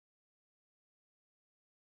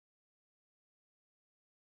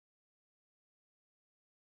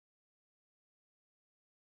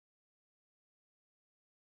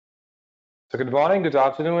So good morning, good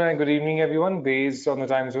afternoon, and good evening, everyone, based on the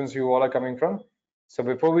time zones you all are coming from. So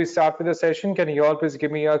before we start with the session, can you all please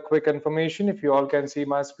give me a quick information if you all can see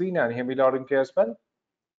my screen and hear me loud and clear as well?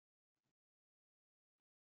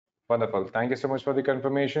 Wonderful. Thank you so much for the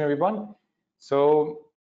confirmation, everyone. So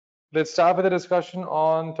let's start with a discussion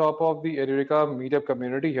on top of the Edureka meetup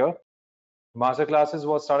community here. Masterclasses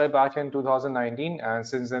was started back in 2019, and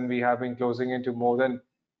since then we have been closing into more than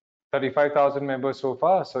 35,000 members so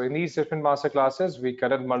far. So in these different master classes, we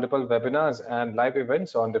conduct multiple webinars and live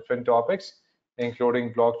events on different topics,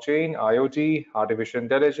 including blockchain, IoT, artificial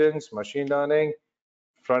intelligence, machine learning,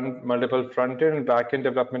 multiple front-end and back-end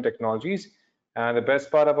development technologies. And the best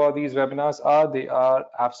part about these webinars are they are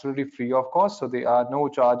absolutely free of cost. So there are no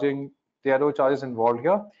charges involved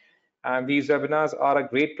here. And these webinars are a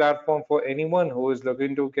great platform for anyone who is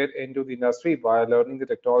looking to get into the industry by learning the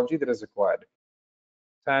technology that is required.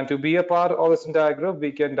 And to be a part of this entire group,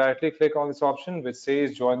 we can directly click on this option which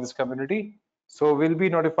says join this community. So we'll be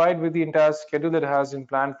notified with the entire schedule that has been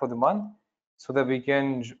planned for the month so that we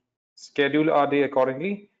can schedule our day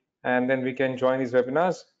accordingly, and then we can join these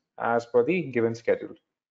webinars as per the given schedule.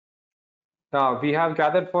 Now we have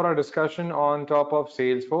gathered for a discussion on top of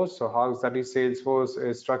Salesforce. So how exactly Salesforce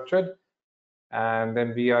is structured, and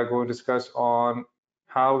then we are going to discuss on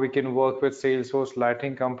how we can work with Salesforce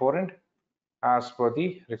Lighting component as per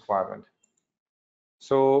the requirement.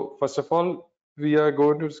 So first of all, we are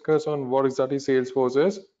going to discuss on what exactly Salesforce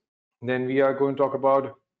is. Then we are going to talk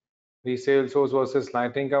about the Salesforce versus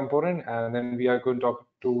Lighting component, and then we are going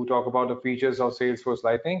to talk about the features of Salesforce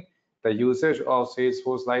Lighting, the usage of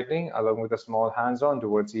Salesforce Lighting, along with a small hands-on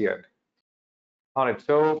towards the end. All right,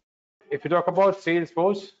 so if you talk about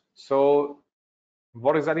Salesforce, so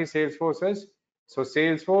what exactly Salesforce is? So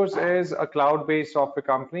Salesforce is a cloud-based software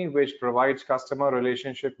company which provides customer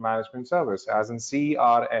relationship management service, as in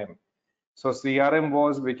CRM. So CRM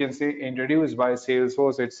was, we can say, introduced by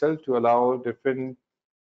Salesforce itself to allow different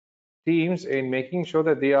teams in making sure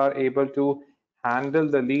that they are able to handle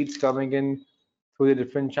the leads coming in through the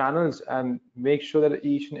different channels and make sure that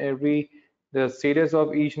the status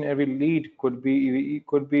of each and every lead could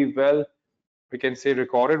be well, we can say,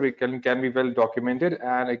 recorded, can be well documented.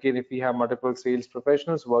 And again, if we have multiple sales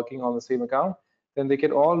professionals working on the same account, then they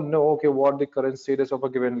can all know, okay, what the current status of a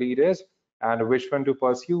given lead is and which one to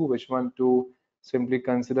pursue, which one to simply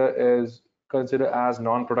consider as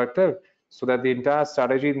non-productive, so that the entire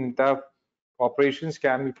strategy, the entire operations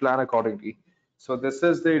can be planned accordingly. So this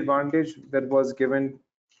is the advantage that was given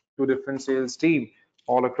to different sales team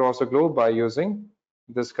all across the globe by using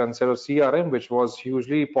this concept of CRM, which was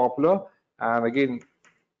hugely popular. And again,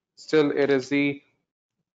 still it is the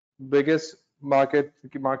biggest market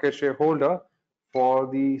shareholder for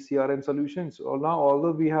the CRM solutions. So now,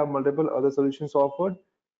 although we have multiple other solutions offered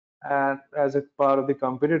and as a part of the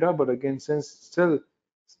competitor, but again, since still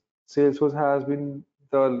Salesforce has been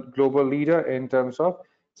the global leader in terms of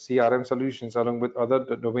CRM solutions along with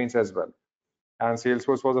other domains as well. And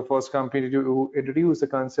Salesforce was the first company to introduce the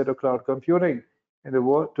concept of cloud computing in the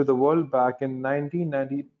world to the world back in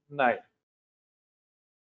 1999.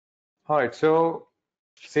 All right, so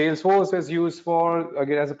Salesforce is used for,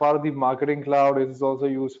 again, as a part of the marketing cloud. It is also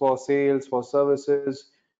used for sales, for services,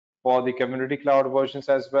 for the community cloud versions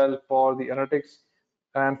as well, for the analytics,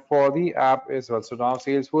 and for the app as well. So now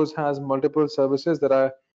Salesforce has multiple services that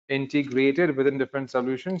are integrated within different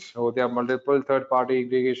solutions. So there are multiple third-party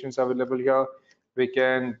integrations available here. We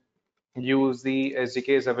can use the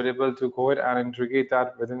SDKs available to go ahead and integrate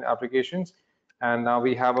that within applications. And now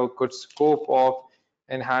we have a good scope of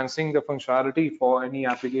enhancing the functionality for any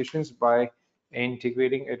applications by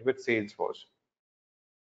integrating it with Salesforce.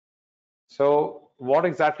 So what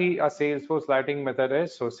exactly a Salesforce Lighting method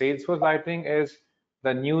is? So Salesforce Lighting is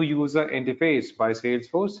the new user interface by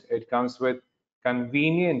Salesforce. It comes with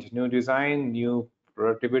convenient new design, new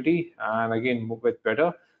productivity, and again with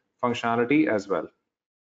better functionality as well.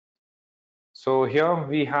 So here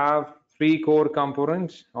we have three core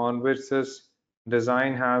components on which this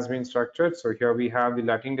design has been structured. So here we have the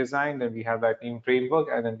lighting design, then we have lighting framework,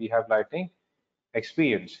 and then we have lighting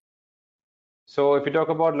experience. So if you talk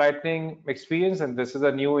about lighting experience, and this is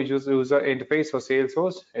a new user interface for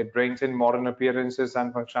Salesforce, it brings in modern appearances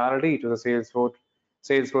and functionality to the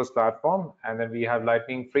Salesforce platform. And then we have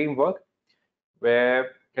lighting framework, where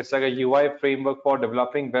it's like a UI framework for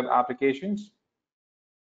developing web applications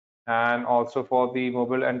and also for the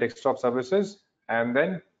mobile and desktop services. And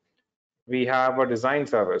then we have a design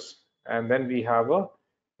service, and then we have a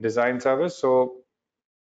design service. So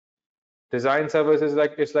design service is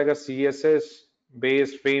like, it's like a CSS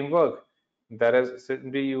based framework that is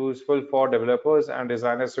simply useful for developers and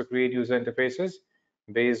designers to create user interfaces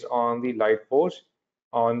based on the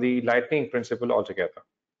Lightning principle altogether.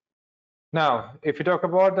 Now, if you talk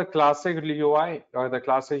about the classic UI or the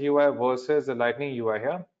classic UI versus the Lightning UI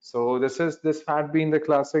here, so this had been the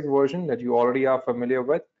classic version that you already are familiar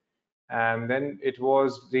with, and then it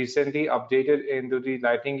was recently updated into the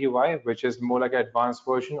Lightning UI, which is more like an advanced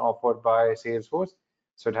version offered by Salesforce.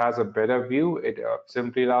 So it has a better view. It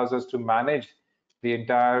simply allows us to manage the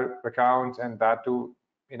entire account, and that too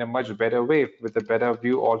in a much better way with a better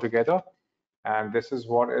view altogether. And this is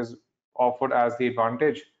what is offered as the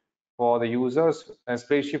advantage for the users,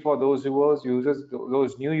 especially for those users,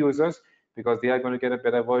 those new users, because they are going to get a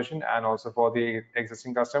better version, and also for the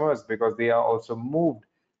existing customers because they are also moved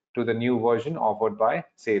to the new version offered by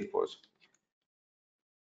Salesforce.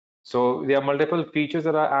 So there are multiple features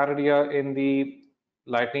that are added here in the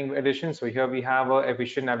Lightning edition. So here we have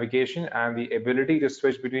efficient navigation and the ability to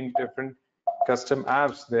switch between different custom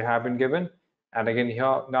apps they have been given. And again,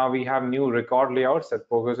 here now we have new record layouts that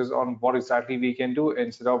focuses on what exactly we can do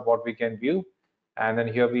instead of what we can view. And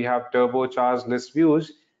then here we have turbocharged list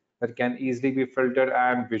views that can easily be filtered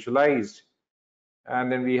and visualized.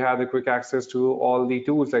 And then we have the quick access to all the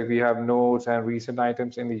tools, like we have notes and recent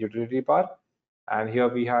items in the utility bar. And here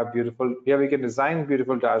we have here we can design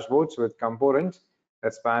beautiful dashboards with components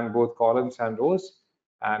that span both columns and rows.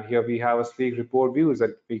 And here we have a sleek report views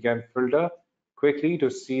that we can filter quickly to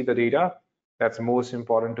see the data that's most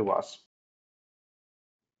important to us.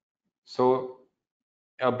 So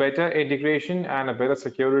a better integration and a better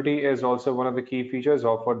security is also one of the key features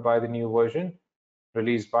offered by the new version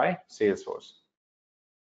released by Salesforce.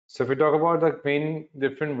 So if we talk about the main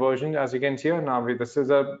different version, as you can see here, now this is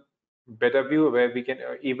a better view where we can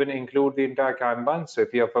even include the entire Kanban. So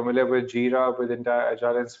if you are familiar with Jira, with entire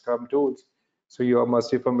Agile and Scrum tools, so you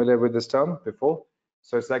must be familiar with this term before.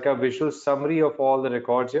 So it's like a visual summary of all the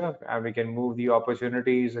records here, and we can move the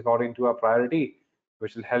opportunities according to our priority,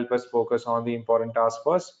 which will help us focus on the important tasks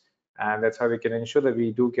first. And that's how we can ensure that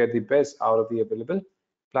we do get the best out of the available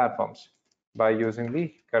platforms by using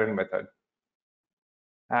the current method.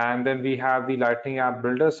 And then we have the Lightning App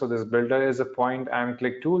Builder. So this builder is a point and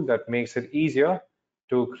click tool that makes it easier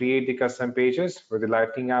to create the custom pages. With the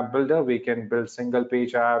Lightning App Builder, we can build single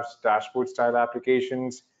page apps, dashboard style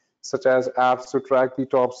applications, such as apps to track the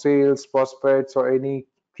top sales, prospects, or any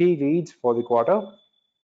key leads for the quarter.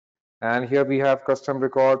 And here we have custom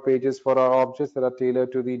record pages for our objects that are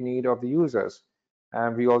tailored to the need of the users.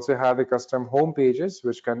 And we also have the custom home pages,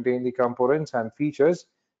 which contain the components and features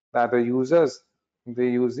that the users they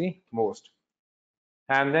use the most.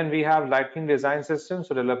 And then we have Lightning Design System,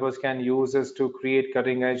 so developers can use this to create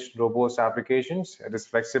cutting-edge, robust applications. It is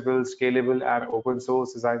flexible, scalable, and open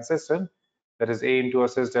source design system that is aimed to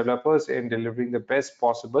assist developers in delivering the best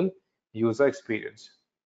possible user experience.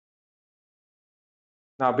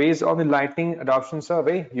 Now, based on the Lightning adoption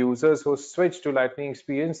survey, users who switched to Lightning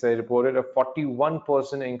experience, they reported a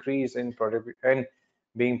 41% increase in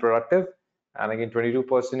being productive, and again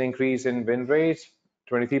 22% increase in win rates,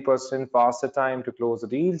 23% faster time to close the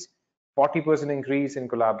deals, 40% increase in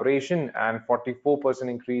collaboration, and 44%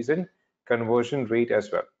 increase in conversion rate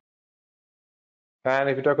as well. And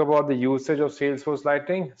if you talk about the usage of Salesforce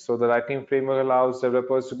Lighting, so the Lighting framework allows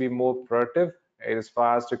developers to be more productive. It is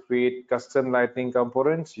fast to create custom Lightning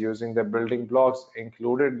components using the building blocks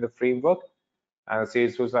included in the framework. And the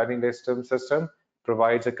Salesforce Lighting system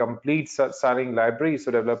provides a complete styling library,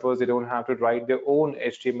 so developers they don't have to write their own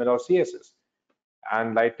HTML or CSS.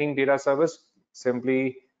 And Lightning Data Service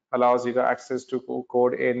simply allows data access to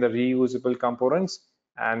code in the reusable components,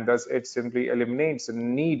 and thus it simply eliminates the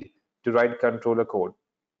need to write controller code.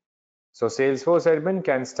 So Salesforce admin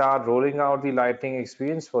can start rolling out the Lightning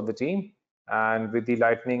experience for the team, and with the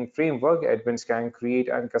Lightning framework, admins can create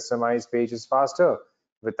and customize pages faster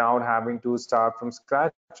without having to start from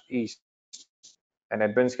scratch each. And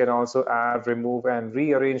admins can also add, remove, and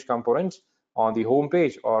rearrange components on the home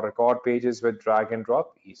page or record pages with drag and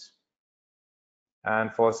drop ease.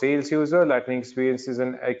 And for sales user, Lightning experience is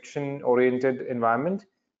an action-oriented environment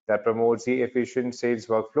that promotes the efficient sales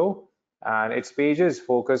workflow, and its pages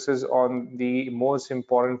focuses on the most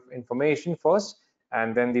important information first,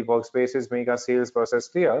 and then the workspaces make our sales process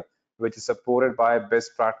clear, which is supported by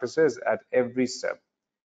best practices at every step.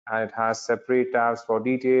 And it has separate tabs for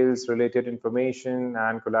details, related information,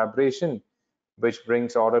 and collaboration, which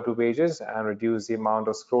brings order to pages and reduce the amount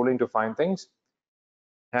of scrolling to find things.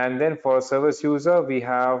 And then for service user, we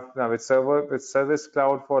have now with Service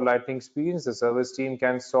Cloud for Lightning experience, the service team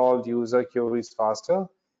can solve user queries faster.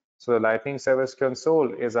 So the Lightning Service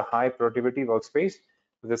Console is a high productivity workspace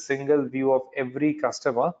with a single view of every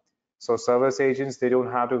customer. So service agents, they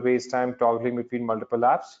don't have to waste time toggling between multiple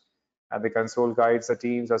apps, and the console guides the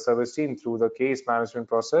teams or service team through the case management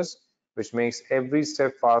process, which makes every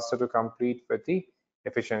step faster to complete with the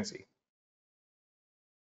efficiency.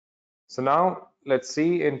 So now let's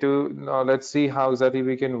see how exactly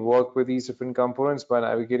we can work with these different components by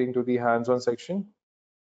navigating to the hands-on section.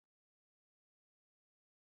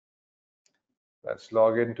 Let's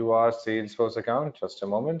log into our Salesforce account. Just a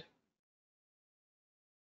moment.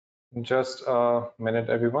 Just a minute,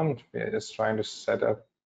 everyone. We are just trying to set up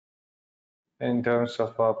in terms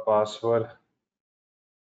of our password.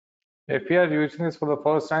 If we are using this for the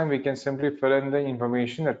first time, we can simply fill in the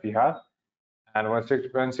information that we have. And once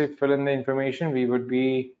we fill in the information, we would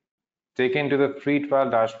be taken to the free trial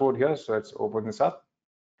dashboard here. So let's open this up.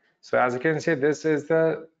 So as you can see, this is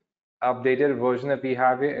the updated version that we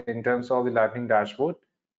have here in terms of the Lightning dashboard.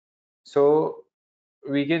 So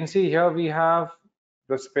we can see here we have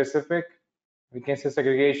the specific, we can say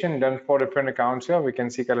segregation done for different accounts here. We can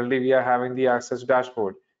see currently we are having the access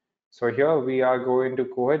dashboard. So here we are going to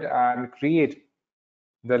go ahead and create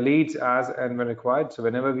the leads as and when required. So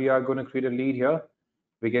whenever we are going to create a lead here,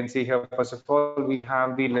 we can see here, first of all, we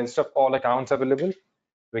have the list of all accounts available.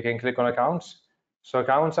 We can click on accounts. So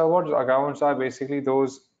accounts are what? Accounts are basically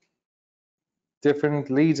those different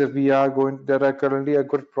leads that are currently a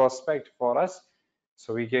good prospect for us.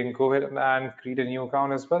 So we can go ahead and create a new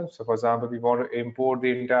account as well. So for example, we want to import the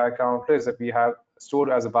entire account list that we have stored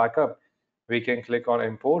as a backup. We can click on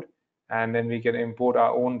import, and then we can import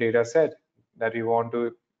our own data set that we want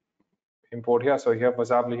to import here. So here, for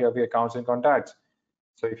example, here we have accounts and contacts.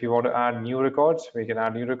 So if you want to add new records, we can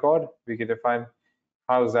add new record. We can define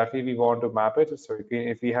how exactly we want to map it. So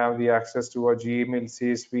if we have the access to a Gmail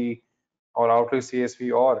CSV or Outlook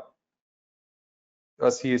CSV or a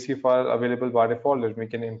CSV file available by default, then we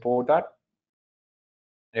can import that.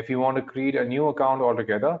 If you want to create a new account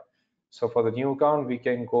altogether, so for the new account, we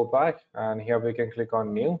can go back and here we can click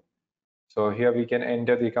on new. So here we can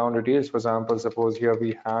enter the account details. For example, suppose here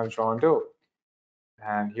we have John Doe,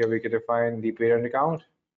 and here we can define the parent account.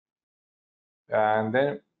 And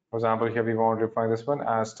then, for example, here we want to define this one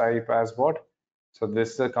as type as what? So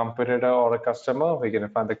this is a competitor or a customer. We can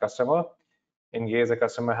define the customer. In case the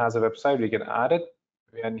customer has a website, we can add it.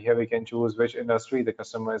 And here we can choose which industry the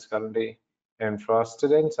customer is currently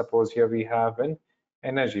interested in. Suppose here we have in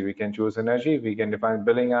energy. We can choose energy. We can define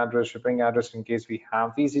billing address, shipping address in case we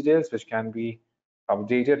have these details, which can be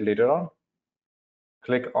updated later on.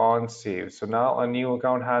 Click on save. So now a new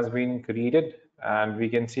account has been created, and we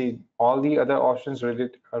can see all the other options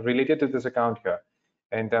related to this account here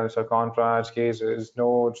in terms of contracts, cases,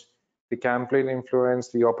 notes, the campaign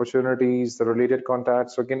influence, the opportunities, the related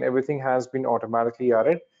contacts. So again, everything has been automatically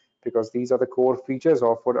added because these are the core features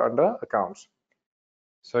offered under accounts.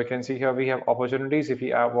 So you can see here we have opportunities. If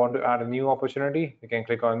we want to add a new opportunity, we can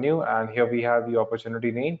click on new, and here we have the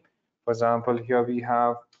opportunity name. For example, here we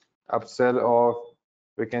have upsell of,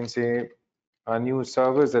 we can say, a new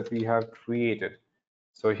service that we have created.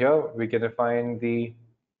 So here we can define the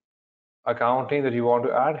account name that you want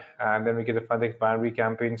to add, and then we can define the primary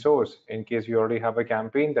campaign source in case you already have a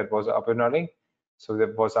campaign that was up and running. So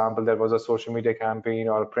that, for example, there was a social media campaign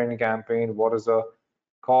or a print campaign. What is the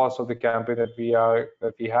cost of the campaign that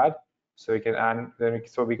we had? So we can add,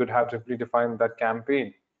 so we could have simply defined that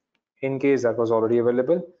campaign in case that was already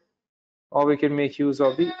available, or we can make use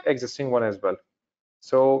of the existing one as well.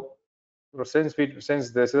 So since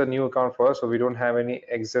this is a new account for us, so we don't have any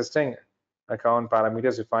existing account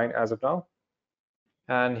parameters defined as of now.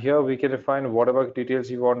 And here we can define whatever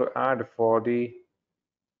details you want to add for the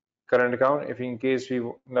current account. If in case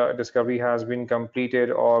the discovery has been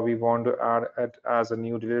completed or we want to add it as a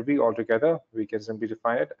new delivery altogether, we can simply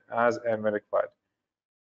define it as and when required.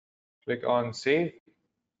 Click on save.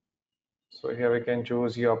 So here we can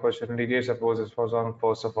choose the opportunity date. Suppose this was on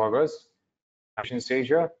 1st of August. Action stage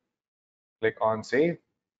here. Click on save.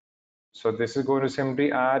 So this is going to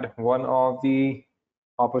simply add one of the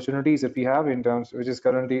opportunities that we have in terms, which is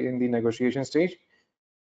currently in the negotiation stage.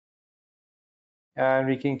 And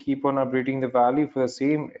we can keep on updating the value for the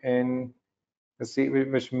same in the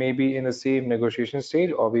same, which may be in the same negotiation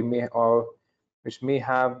stage, or which may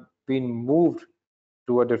have been moved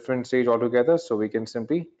to a different stage altogether. So we can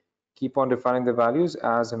simply keep on defining the values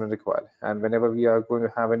as and when required. And whenever we are going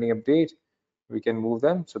to have any update, we can move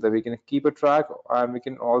them so that we can keep a track, and we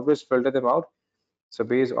can always filter them out. So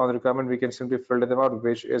based on the requirement, we can simply filter them out,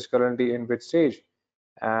 which is currently in which stage,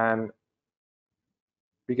 and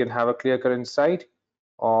we can have a clear current insight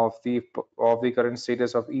of the current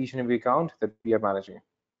status of each and every account that we are managing.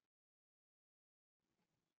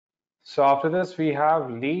 So after this, we have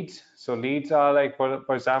leads. So leads are like,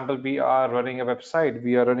 for example, we are running a website,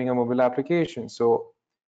 we are running a mobile application. So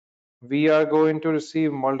we are going to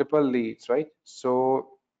receive multiple leads, right? So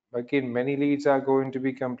again, many leads are going to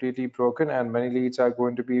be completely broken and many leads are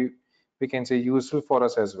going to be, we can say, useful for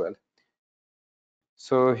us as well.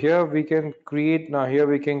 So here we can create, now here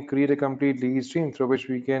we can create a complete lead stream through which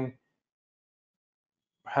we can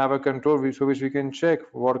have a control through which we can check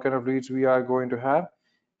what kind of leads we are going to have.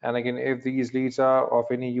 And again, if these leads are of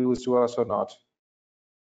any use to us or not.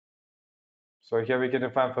 So here we can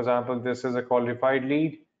define, for example, this is a qualified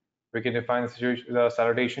lead. We can define the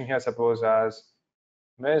salutation here, suppose as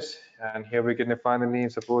Miss, and here we can define the name,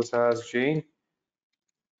 suppose as Jane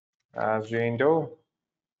Doe.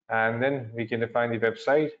 And then we can define the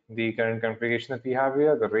website, the current configuration that we have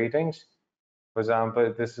here, the ratings. For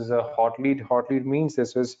example, this is a hot lead. Hot lead means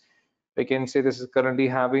this is, we can say this is currently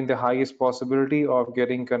having the highest possibility of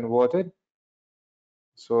getting converted.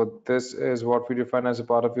 So this is what we define as a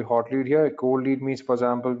part of the hot lead here. Cold lead means, for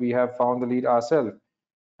example, we have found the lead ourselves.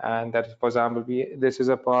 And that, for example, this is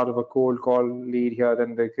a part of a cold call lead here.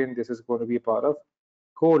 Then again, this is going to be a part of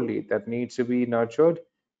cold lead that needs to be nurtured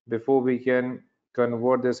before we can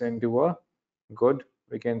convert this into a good,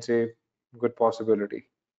 we can say, good possibility.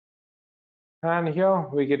 And here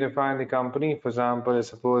we can define the company. For example,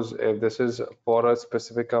 suppose if this is for a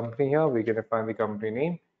specific company here, we can define the company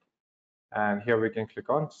name. And here we can click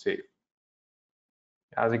on save.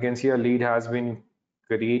 As you can see, a lead has been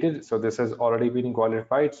created. So this has already been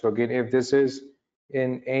qualified. So again, if this is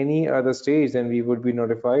in any other stage, then we would be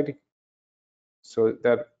notified so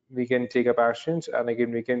that we can take up actions. And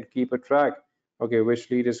again, we can keep a track. Okay, which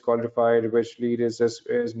lead is qualified, which lead is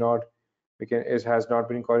not, it has not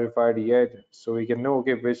been qualified yet. So we can know,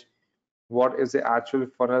 okay, what is the actual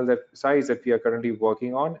funnel size that we are currently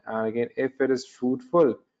working on, and again, if it is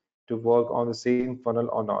fruitful to work on the same funnel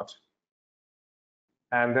or not.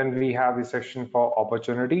 And then we have the section for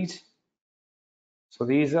opportunities. So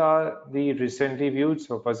these are the recently viewed.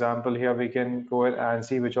 So for example, here we can go ahead and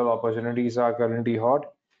see which all opportunities are currently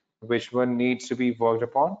hot, which one needs to be worked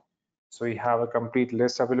upon. So we have a complete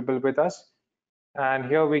list available with us. And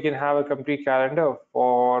here we can have a complete calendar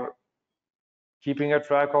for keeping a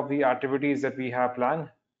track of the activities that we have planned.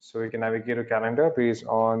 So we can navigate a calendar based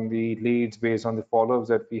on the leads, based on the follow-ups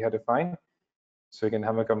that we have defined. So you can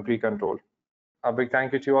have a complete control. A big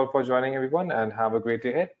thank you to you all for joining, everyone, and have a great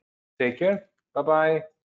day ahead. Take care. Bye-bye.